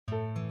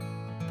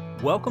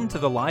Welcome to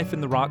the Life in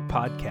the Rock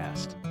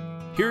podcast.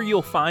 Here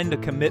you'll find a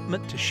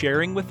commitment to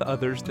sharing with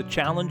others the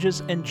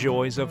challenges and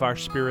joys of our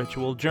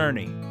spiritual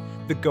journey.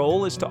 The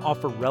goal is to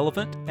offer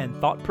relevant and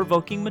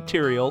thought-provoking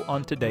material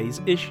on today's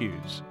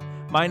issues.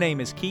 My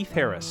name is Keith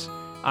Harris.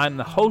 I'm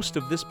the host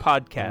of this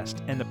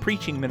podcast and the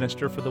preaching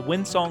minister for the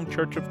Windsong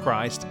Church of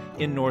Christ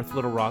in North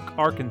Little Rock,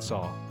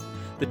 Arkansas.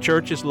 The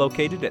church is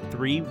located at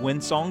 3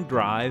 Windsong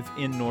Drive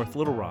in North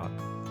Little Rock.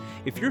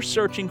 If you're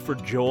searching for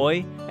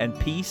joy and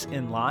peace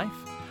in life,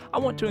 I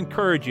want to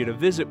encourage you to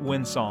visit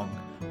Windsong,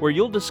 where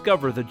you'll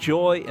discover the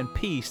joy and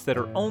peace that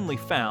are only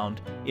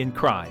found in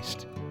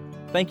Christ.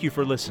 Thank you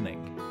for listening.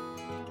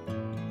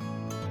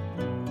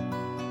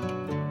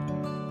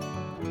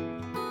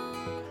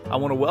 I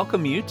want to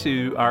welcome you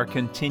to our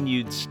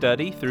continued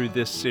study through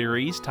this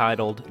series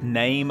titled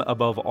Name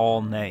Above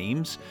All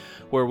Names,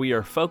 where we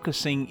are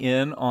focusing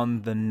in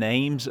on the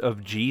names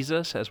of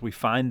Jesus as we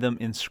find them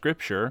in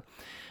Scripture.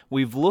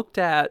 We've looked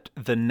at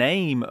the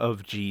name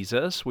of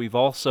Jesus. We've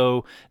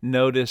also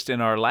noticed in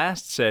our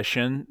last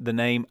session the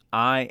name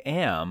I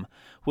Am,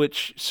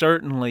 which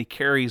certainly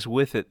carries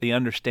with it the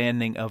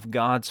understanding of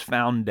God's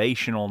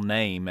foundational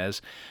name.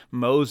 As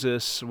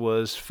Moses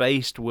was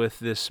faced with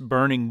this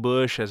burning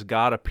bush, as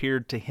God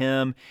appeared to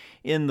him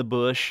in the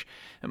bush,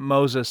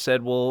 Moses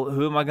said, well,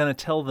 who am I going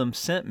to tell them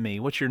sent me?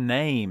 What's your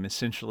name,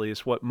 essentially,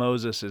 is what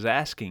Moses is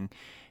asking.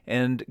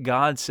 And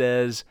God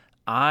says,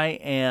 I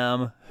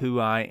am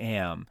who I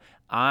am.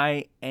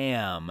 I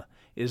am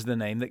is the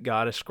name that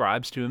God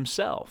ascribes to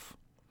himself.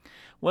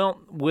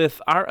 Well,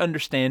 with our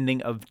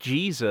understanding of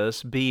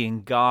Jesus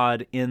being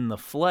God in the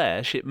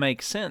flesh, it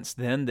makes sense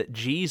then that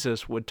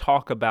Jesus would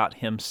talk about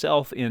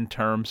himself in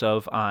terms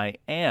of I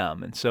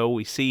am. And so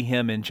we see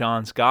him in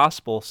John's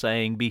Gospel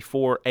saying,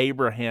 before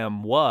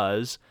Abraham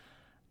was,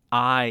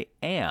 I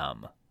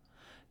am.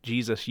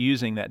 Jesus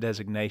using that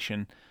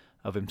designation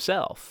of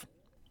himself.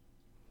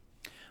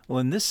 Well,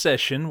 in this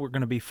session, we're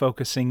going to be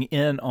focusing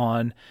in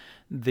on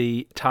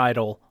the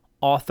title,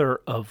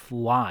 Author of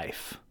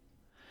Life.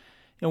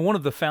 And one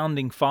of the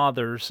founding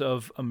fathers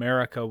of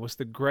America was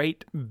the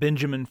great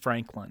Benjamin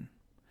Franklin.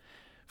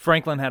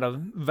 Franklin had a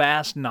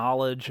vast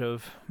knowledge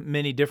of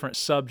many different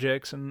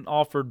subjects and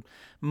offered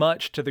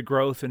much to the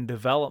growth and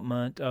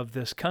development of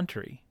this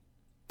country.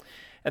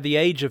 At the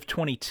age of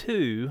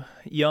 22,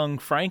 young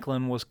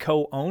Franklin was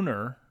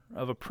co-owner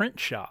of a print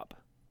shop.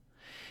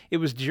 It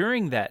was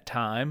during that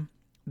time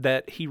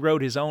that he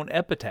wrote his own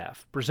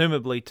epitaph,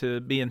 presumably to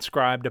be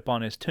inscribed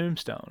upon his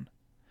tombstone.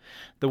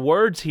 The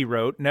words he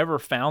wrote never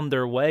found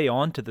their way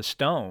onto the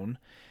stone,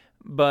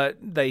 but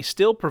they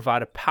still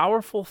provide a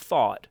powerful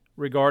thought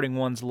regarding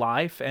one's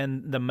life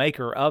and the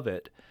maker of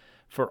it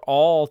for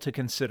all to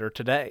consider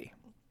today.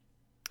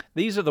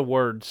 These are the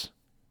words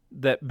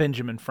that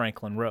Benjamin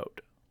Franklin wrote.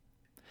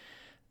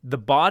 The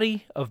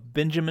body of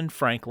Benjamin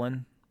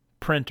Franklin,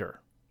 printer,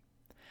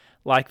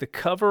 like the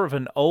cover of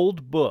an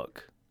old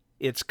book,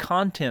 its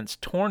contents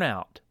torn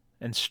out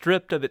and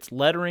stripped of its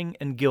lettering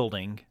and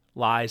gilding,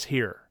 lies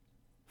here,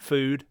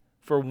 food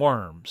for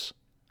worms.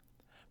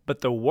 But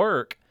the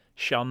work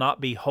shall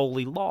not be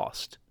wholly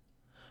lost,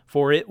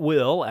 for it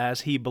will,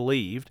 as he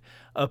believed,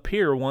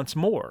 appear once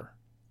more,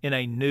 in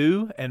a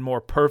new and more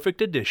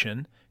perfect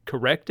edition,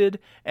 corrected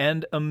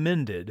and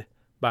amended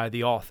by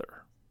the author.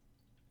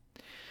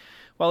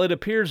 While it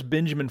appears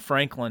Benjamin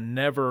Franklin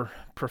never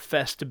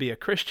professed to be a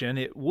Christian,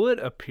 it would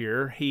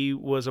appear he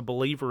was a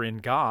believer in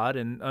God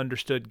and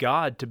understood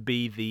God to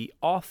be the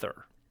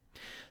author.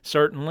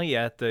 Certainly,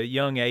 at the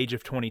young age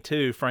of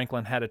 22,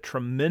 Franklin had a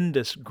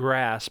tremendous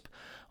grasp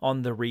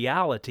on the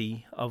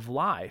reality of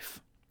life,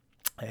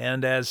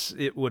 and as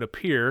it would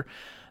appear,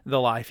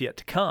 the life yet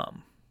to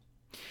come.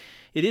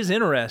 It is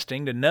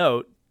interesting to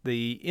note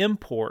the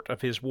import of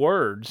his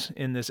words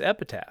in this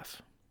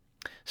epitaph.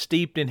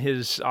 Steeped in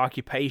his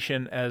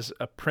occupation as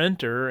a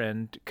printer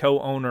and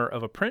co-owner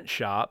of a print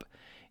shop,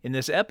 in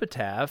this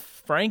epitaph,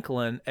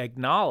 Franklin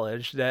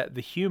acknowledged that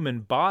the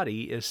human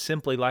body is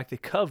simply like the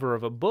cover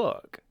of a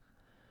book.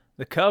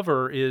 The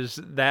cover is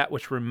that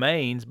which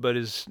remains but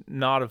is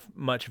not of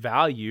much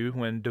value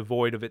when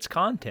devoid of its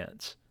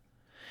contents.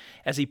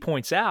 As he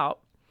points out,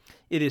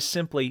 it is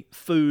simply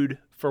food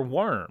for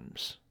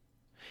worms.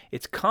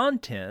 Its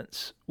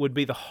contents would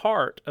be the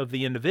heart of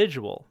the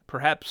individual,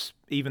 perhaps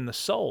even the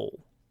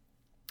soul.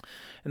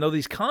 And though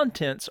these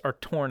contents are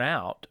torn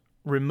out,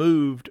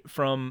 removed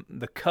from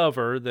the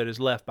cover that is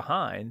left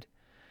behind,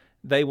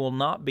 they will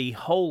not be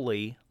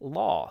wholly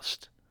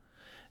lost.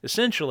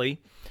 Essentially,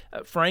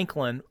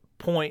 Franklin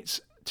points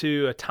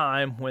to a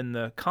time when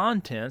the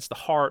contents, the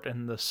heart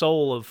and the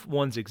soul of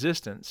one's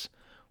existence,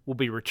 will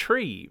be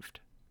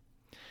retrieved.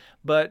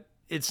 But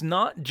it's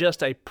not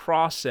just a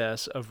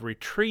process of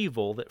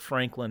retrieval that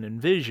Franklin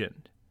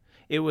envisioned.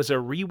 It was a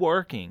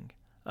reworking,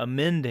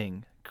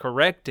 amending,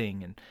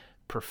 correcting, and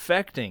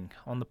perfecting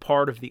on the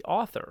part of the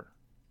author.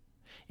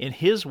 In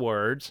his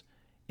words,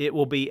 it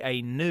will be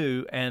a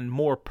new and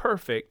more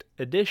perfect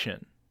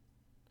edition.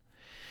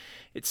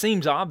 It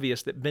seems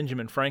obvious that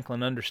Benjamin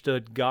Franklin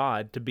understood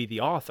God to be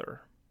the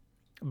author.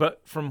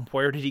 But from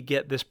where did he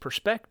get this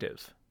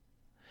perspective?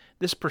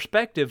 This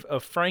perspective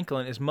of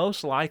Franklin is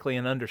most likely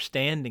an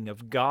understanding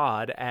of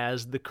God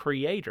as the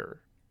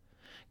Creator.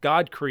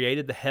 God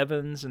created the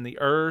heavens and the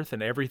earth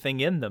and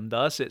everything in them.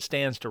 Thus, it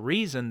stands to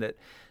reason that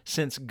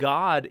since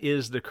God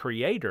is the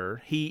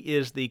Creator, He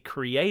is the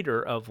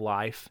creator of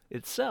life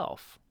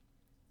itself.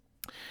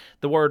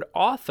 The word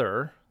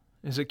author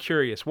is a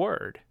curious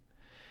word.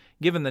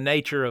 Given the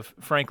nature of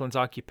Franklin's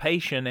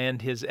occupation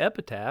and his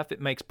epitaph,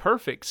 it makes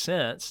perfect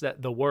sense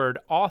that the word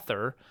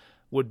author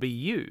would be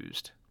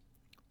used.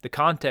 The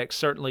context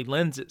certainly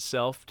lends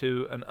itself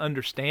to an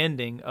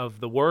understanding of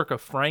the work of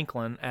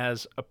Franklin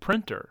as a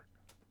printer.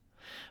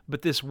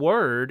 But this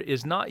word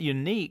is not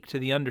unique to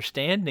the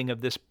understanding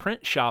of this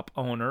print shop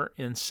owner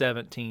in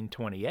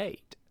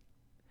 1728.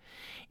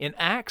 In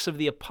Acts of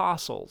the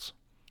Apostles,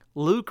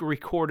 Luke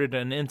recorded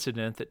an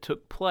incident that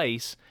took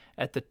place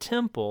at the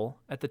temple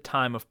at the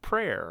time of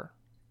prayer.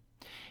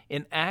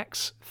 In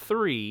Acts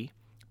 3,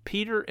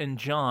 Peter and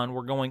John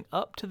were going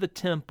up to the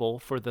temple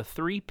for the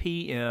 3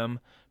 p.m.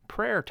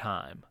 prayer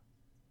time.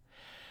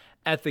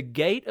 At the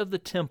gate of the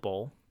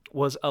temple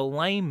was a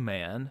lame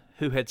man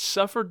who had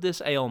suffered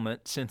this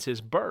ailment since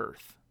his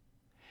birth.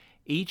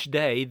 Each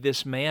day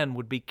this man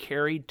would be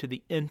carried to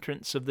the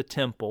entrance of the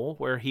temple,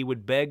 where he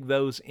would beg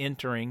those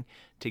entering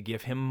to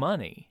give him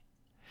money.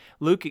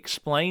 Luke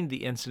explained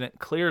the incident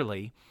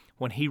clearly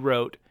when he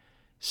wrote,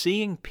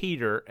 "Seeing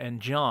Peter and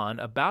John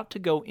about to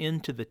go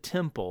into the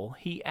temple,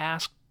 he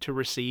asked to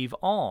receive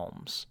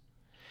alms.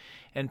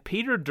 And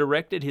Peter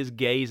directed his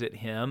gaze at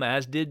him,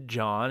 as did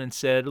John, and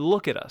said,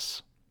 'Look at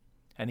us.'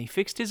 And he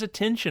fixed his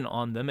attention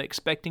on them,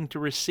 expecting to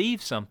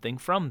receive something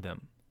from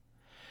them.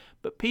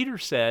 But Peter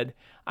said,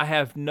 'I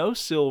have no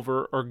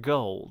silver or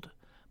gold,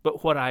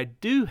 but what I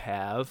do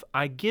have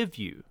I give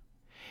you.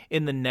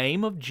 In the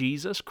name of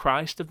Jesus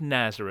Christ of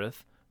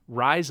Nazareth,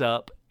 rise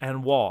up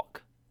and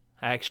walk.'"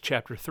 Acts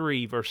chapter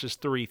 3, verses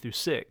 3 through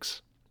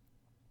 6.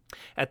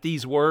 At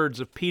these words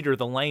of Peter,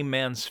 the lame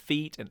man's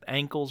feet and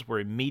ankles were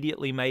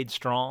immediately made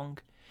strong.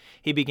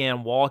 He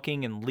began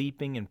walking and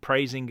leaping and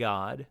praising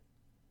God.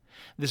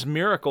 This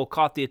miracle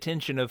caught the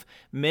attention of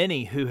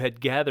many who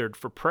had gathered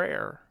for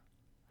prayer.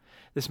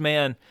 This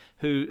man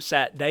who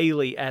sat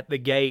daily at the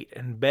gate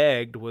and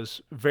begged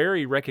was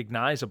very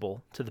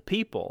recognizable to the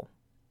people,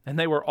 and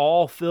they were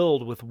all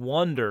filled with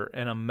wonder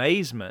and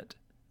amazement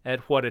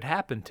at what had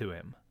happened to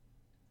him.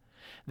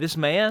 This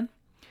man,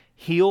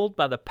 healed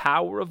by the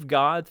power of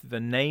God through the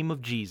name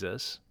of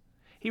Jesus,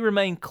 he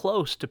remained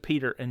close to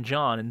Peter and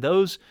John, and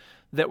those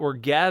that were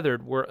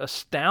gathered were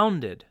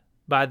astounded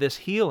by this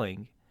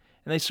healing,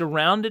 and they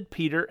surrounded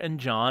Peter and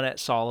John at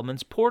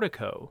Solomon's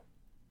portico.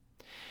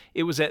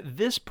 It was at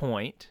this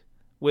point,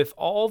 with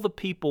all the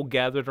people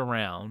gathered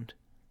around,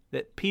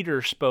 that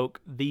Peter spoke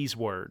these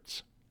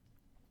words,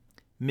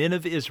 "Men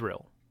of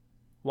Israel,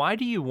 why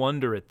do you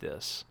wonder at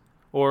this?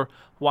 Or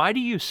why do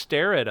you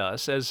stare at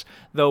us as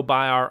though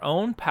by our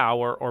own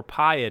power or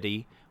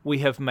piety we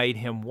have made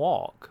him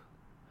walk?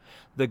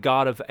 The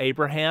God of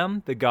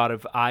Abraham, the God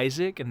of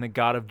Isaac, and the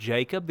God of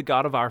Jacob, the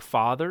God of our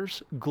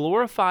fathers,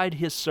 glorified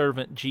his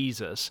servant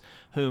Jesus,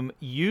 whom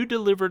you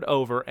delivered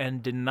over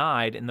and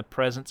denied in the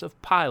presence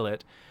of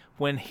Pilate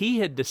when he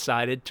had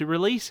decided to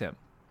release him.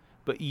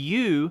 But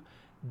you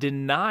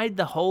denied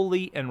the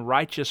holy and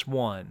righteous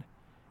one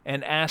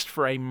and asked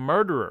for a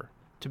murderer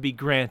to be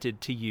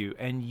granted to you,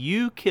 and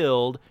you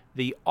killed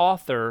the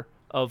author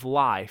of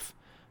life,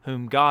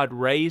 whom God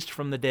raised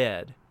from the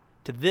dead.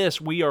 To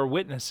this we are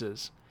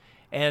witnesses.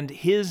 And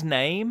his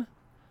name,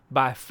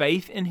 by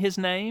faith in his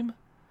name,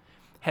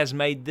 has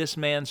made this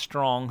man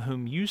strong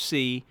whom you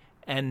see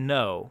and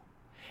know.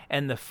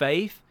 And the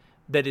faith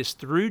that is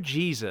through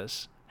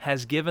Jesus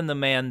has given the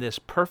man this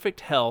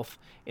perfect health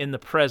in the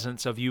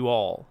presence of you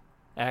all."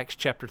 Acts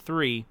chapter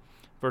 3,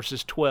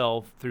 verses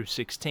 12 through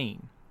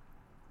 16.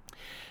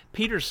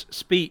 Peter's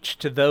speech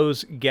to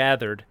those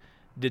gathered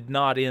did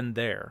not end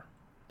there.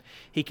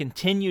 He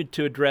continued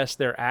to address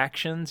their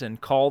actions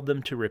and called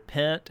them to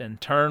repent and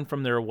turn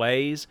from their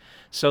ways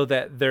so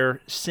that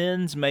their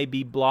sins may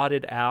be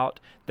blotted out,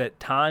 that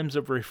times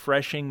of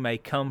refreshing may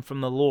come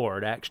from the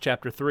Lord. Acts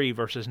chapter 3,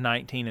 verses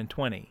 19 and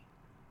 20.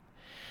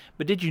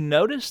 But did you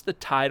notice the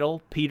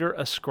title Peter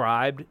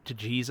ascribed to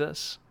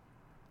Jesus?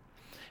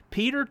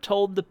 Peter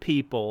told the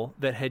people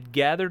that had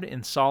gathered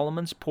in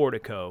Solomon's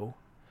portico,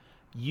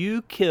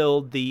 "You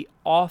killed the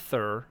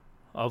author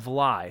of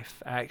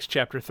life." Acts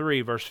chapter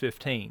 3, verse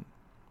 15.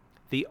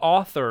 The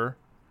author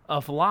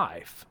of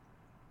life.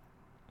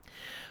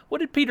 What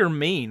did Peter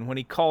mean when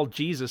he called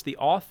Jesus the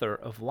author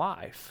of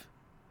life?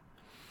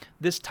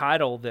 This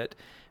title that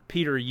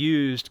Peter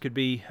used could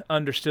be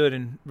understood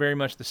in very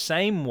much the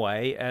same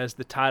way as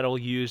the title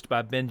used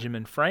by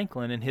Benjamin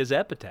Franklin in his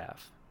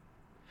epitaph.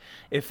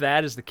 If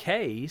that is the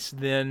case,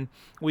 then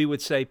we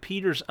would say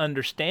Peter's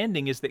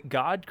understanding is that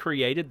God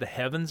created the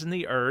heavens and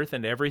the earth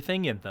and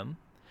everything in them.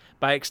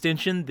 By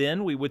extension,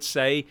 then, we would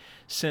say,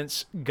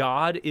 since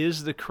God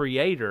is the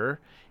creator,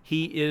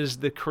 he is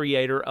the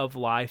creator of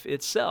life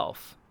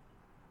itself.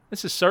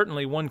 This is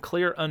certainly one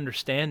clear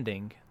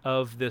understanding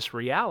of this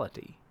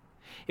reality.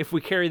 If we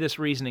carry this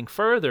reasoning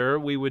further,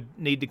 we would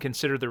need to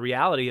consider the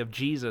reality of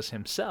Jesus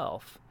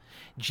himself.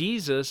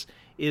 Jesus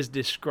is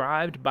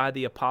described by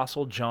the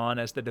Apostle John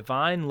as the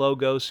divine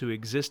Logos who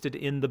existed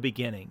in the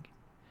beginning.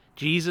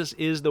 Jesus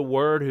is the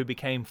Word who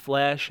became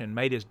flesh and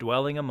made his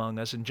dwelling among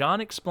us, and John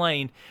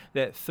explained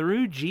that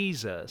through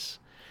Jesus,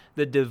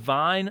 the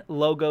divine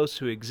Logos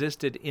who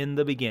existed in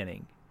the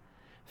beginning,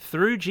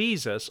 through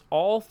Jesus,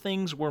 all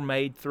things were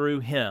made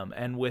through him,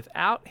 and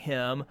without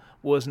him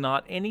was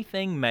not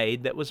anything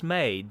made that was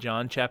made.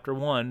 John chapter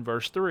 1,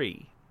 verse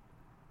 3.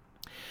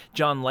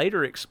 John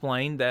later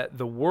explained that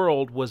the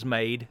world was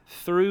made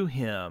through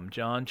him.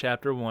 John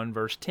chapter 1,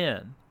 verse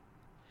 10.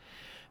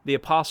 The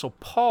Apostle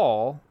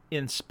Paul,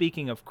 in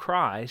speaking of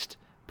Christ,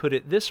 put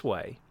it this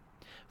way: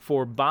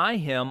 "For by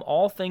him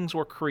all things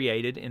were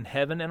created in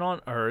heaven and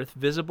on earth,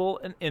 visible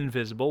and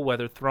invisible,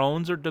 whether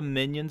thrones or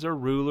dominions or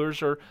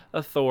rulers or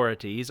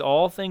authorities.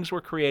 All things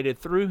were created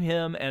through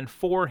him and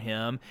for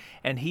him,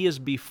 and he is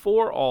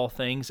before all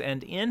things,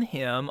 and in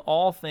him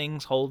all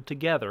things hold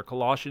together."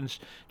 Colossians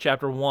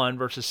chapter 1,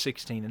 verses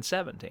 16 and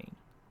 17.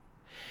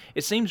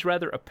 It seems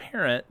rather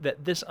apparent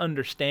that this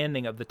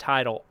understanding of the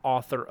title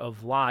Author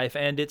of Life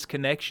and its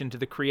connection to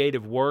the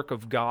creative work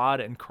of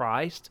God and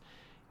Christ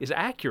is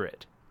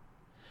accurate.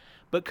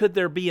 But could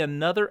there be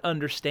another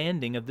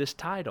understanding of this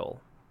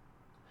title?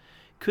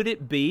 Could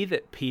it be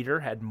that Peter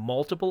had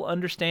multiple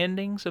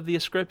understandings of the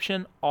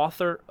ascription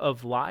Author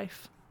of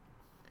Life?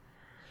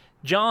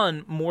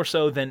 John, more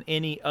so than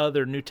any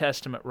other New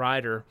Testament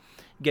writer,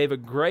 gave a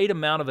great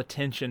amount of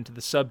attention to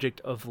the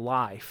subject of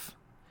life.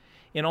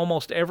 In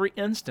almost every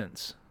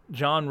instance,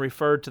 John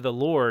referred to the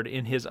Lord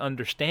in his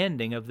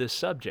understanding of this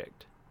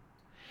subject.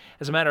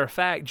 As a matter of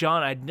fact,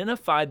 John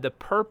identified the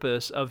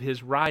purpose of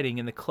his writing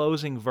in the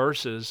closing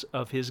verses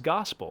of his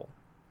gospel.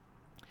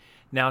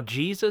 "Now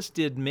Jesus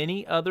did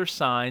many other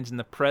signs in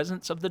the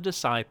presence of the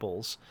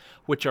disciples,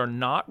 which are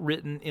not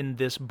written in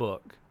this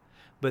book.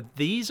 But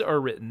these are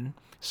written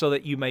so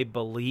that you may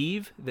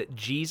believe that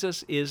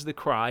Jesus is the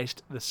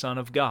Christ, the Son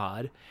of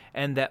God,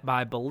 and that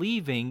by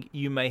believing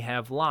you may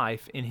have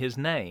life in his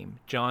name."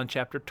 John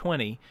chapter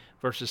 20,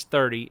 verses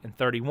 30 and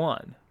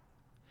 31.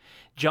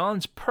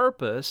 John's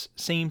purpose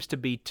seems to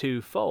be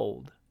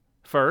twofold.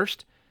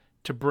 First,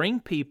 to bring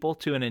people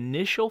to an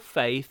initial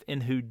faith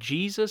in who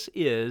Jesus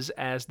is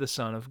as the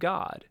Son of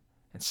God.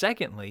 And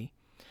secondly,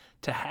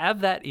 to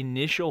have that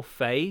initial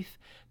faith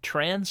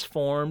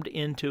transformed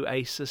into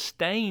a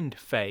sustained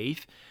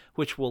faith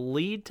which will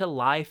lead to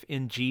life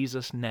in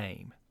Jesus'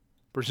 name.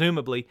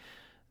 Presumably,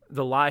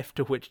 the life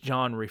to which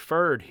John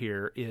referred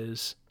here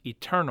is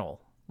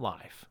eternal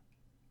life.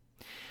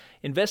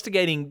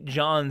 Investigating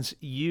John's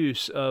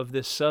use of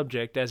this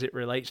subject as it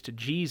relates to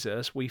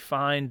Jesus, we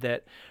find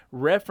that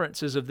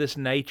references of this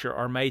nature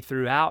are made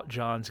throughout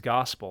John's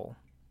gospel.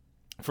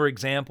 For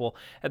example,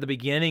 at the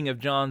beginning of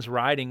John's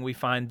writing, we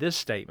find this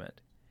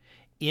statement: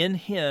 "In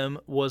him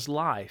was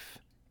life,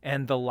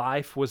 and the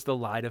life was the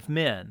light of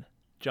men."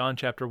 John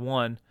chapter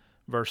 1,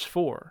 verse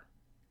 4.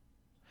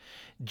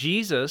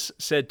 Jesus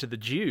said to the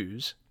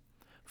Jews,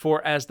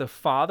 "For as the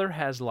Father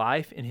has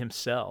life in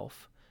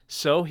himself,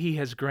 so he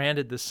has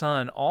granted the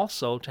Son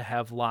also to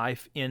have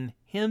life in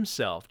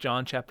himself."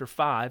 John chapter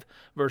 5,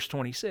 verse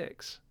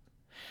 26.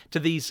 To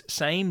these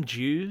same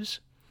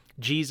Jews,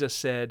 Jesus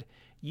said,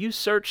 "You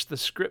search the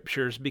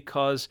Scriptures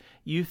because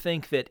you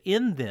think that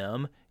in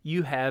them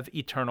you have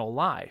eternal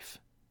life.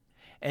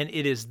 And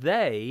it is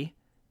they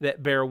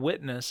that bear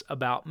witness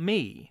about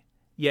me,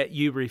 yet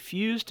you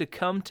refuse to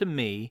come to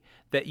me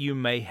that you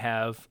may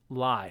have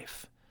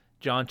life."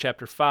 John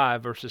chapter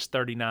 5, verses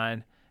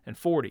 39 and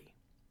 40.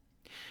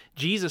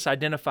 Jesus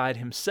identified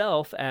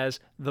himself as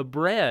the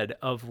bread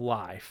of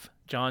life.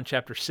 John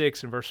chapter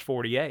 6 and verse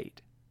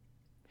 48.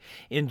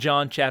 In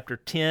John chapter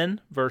 10,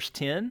 verse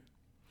 10,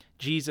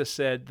 Jesus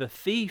said, "The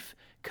thief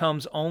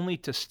comes only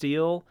to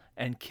steal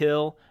and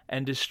kill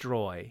and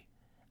destroy.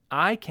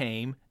 I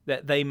came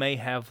that they may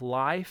have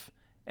life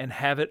and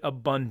have it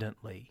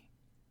abundantly."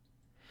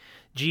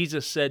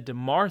 Jesus said to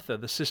Martha,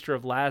 the sister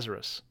of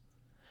Lazarus,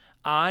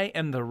 "I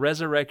am the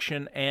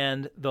resurrection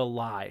and the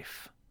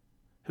life.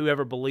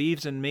 Whoever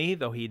believes in me,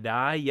 though he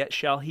die, yet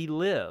shall he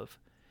live.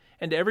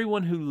 And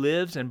everyone who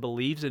lives and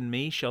believes in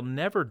me shall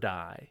never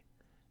die.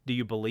 Do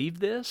you believe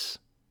this?"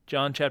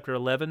 John chapter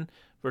 11,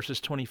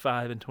 verses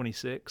 25 and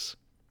 26.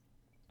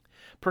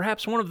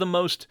 Perhaps one of the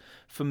most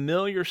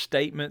familiar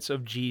statements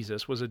of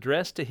Jesus was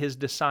addressed to his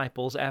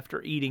disciples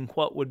after eating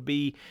what would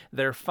be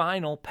their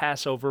final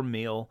Passover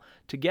meal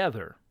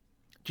together.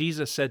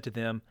 Jesus said to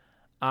them,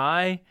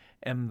 "I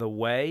am the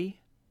way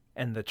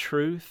and the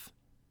truth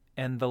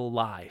and the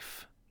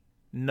life.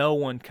 No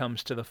one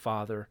comes to the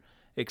Father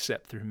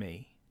except through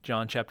me."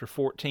 John chapter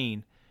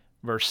 14,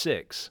 verse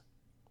 6.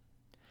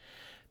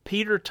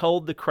 Peter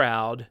told the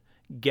crowd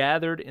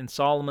gathered in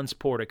Solomon's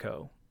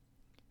portico,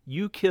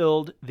 "You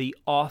killed the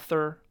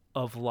author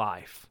of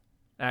life."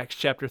 Acts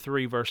chapter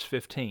 3, verse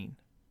 15.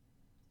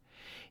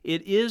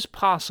 It is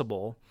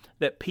possible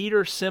that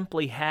Peter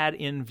simply had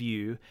in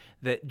view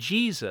that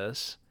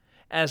Jesus,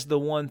 as the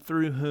one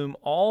through whom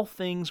all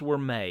things were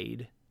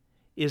made,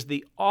 is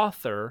the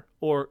author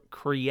or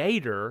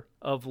creator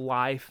of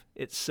life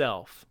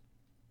itself.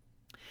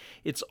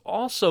 It's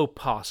also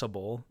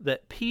possible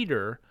that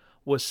Peter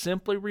was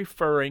simply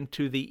referring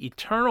to the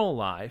eternal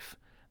life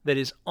that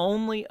is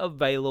only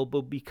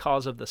available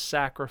because of the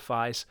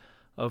sacrifice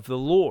of the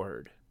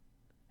Lord.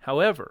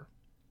 However,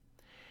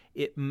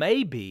 it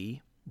may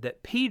be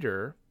that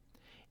Peter,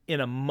 in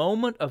a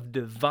moment of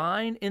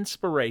divine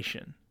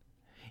inspiration,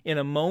 in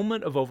a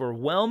moment of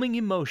overwhelming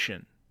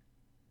emotion,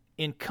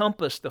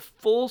 encompassed the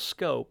full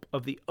scope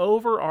of the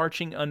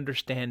overarching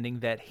understanding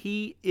that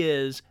he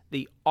is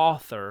the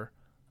author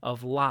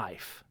of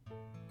life.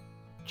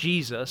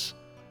 Jesus,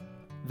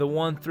 the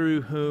one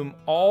through whom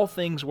all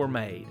things were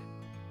made,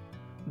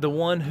 the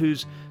one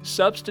whose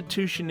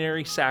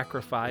substitutionary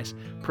sacrifice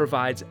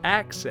provides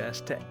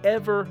access to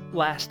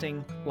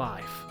everlasting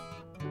life,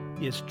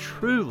 is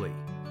truly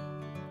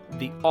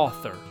the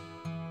author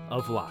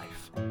of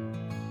life.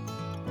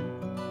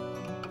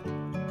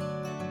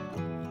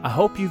 I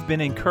hope you've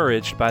been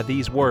encouraged by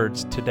these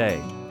words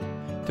today.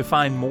 To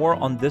find more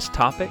on this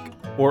topic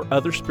or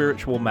other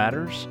spiritual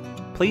matters,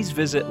 please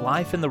visit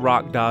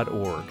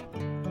lifeintherock.org.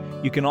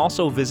 You can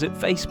also visit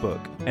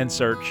Facebook and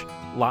search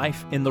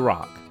Life in the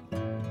Rock.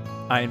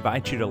 I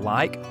invite you to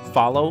like,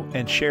 follow,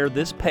 and share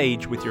this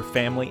page with your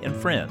family and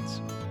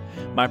friends.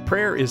 My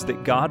prayer is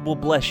that God will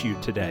bless you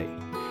today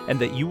and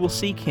that you will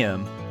seek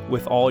Him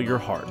with all your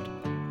heart.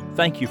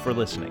 Thank you for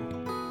listening.